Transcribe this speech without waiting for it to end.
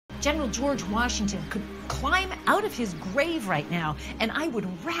General George Washington could climb out of his grave right now, and I would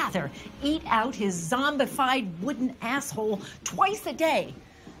rather eat out his zombified wooden asshole twice a day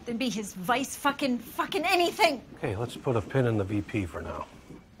than be his vice fucking anything. Okay, let's put a pin in the VP for now.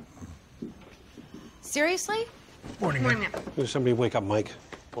 Seriously? Morning, ma'am. Will somebody wake up Mike?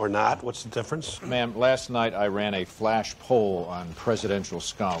 Or not? What's the difference? Ma'am, last night I ran a flash poll on presidential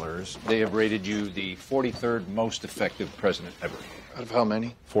scholars. They have rated you the 43rd most effective president ever. Out of how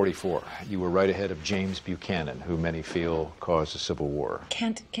many? 44. You were right ahead of James Buchanan, who many feel caused a civil war.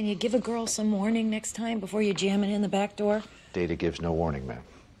 Kent, can you give a girl some warning next time before you jam it in the back door? Data gives no warning, ma'am.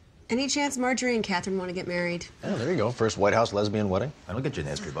 Any chance Marjorie and Catherine want to get married? Oh, there you go. First White House lesbian wedding. I don't get you an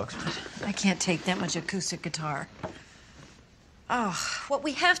history bucks. I can't take that much acoustic guitar. Oh, what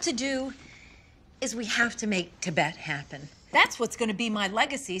we have to do is we have to make Tibet happen. That's what's going to be my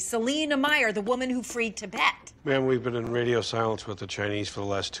legacy. Selina Meyer, the woman who freed Tibet. Ma'am, we've been in radio silence with the Chinese for the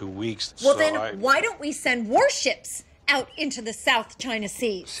last 2 weeks. Well, then why don't we send warships out into the South China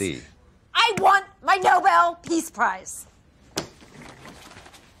Sea? See. I want my Nobel Peace Prize.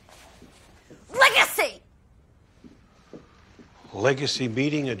 Legacy! Legacy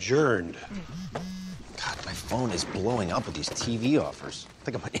meeting adjourned. God, my phone is blowing up with these TV offers. I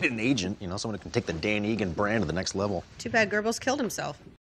think I might need an agent, you know, someone who can take the Dan Egan brand to the next level. Too bad Goebbels killed himself.